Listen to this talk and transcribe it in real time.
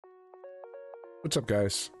What's up,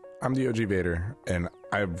 guys? I'm the OG Vader, and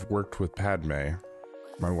I've worked with Padme,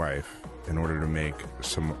 my wife, in order to make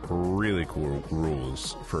some really cool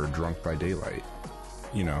rules for Drunk by Daylight.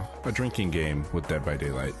 You know, a drinking game with Dead by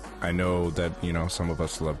Daylight. I know that, you know, some of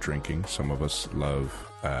us love drinking, some of us love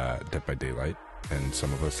Dead by Daylight, and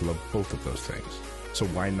some of us love both of those things. So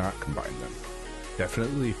why not combine them?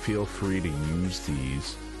 Definitely feel free to use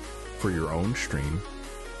these for your own stream,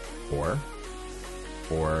 or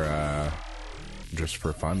just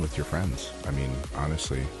for fun with your friends. I mean,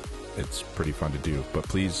 honestly, it's pretty fun to do. But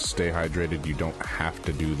please stay hydrated. You don't have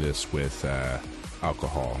to do this with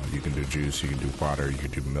alcohol. You can do juice, you can do water, you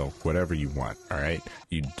can do milk, whatever you want, all right?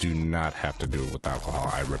 You do not have to do it with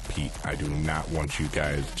alcohol. I repeat, I do not want you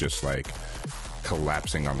guys just like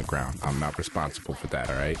collapsing on the ground. I'm not responsible for that,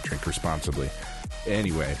 all right? Drink responsibly.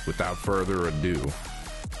 Anyway, without further ado,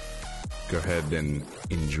 go ahead and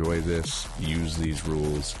enjoy this, use these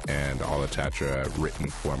rules, and I'll attach a written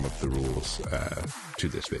form of the rules to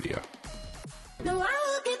this video. No,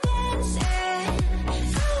 I'll get dancing,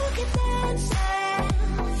 I'll get dancing,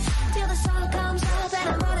 till the sun comes up and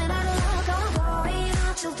I'm running out of luck, I'm going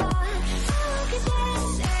out to far. I'll get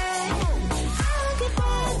dancing,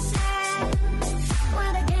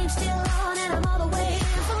 while the game's still on and I'm all the way in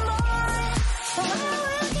for more. So I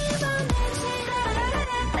will keep on dancing,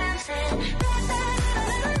 dancing,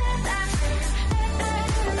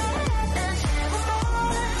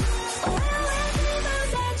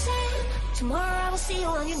 tomorrow I will see you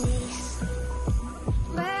on your knees,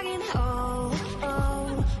 begging, oh,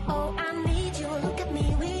 I need you, look at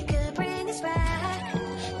me, we could bring this back.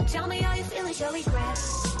 Tell me how you feel, shall we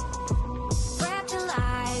crash?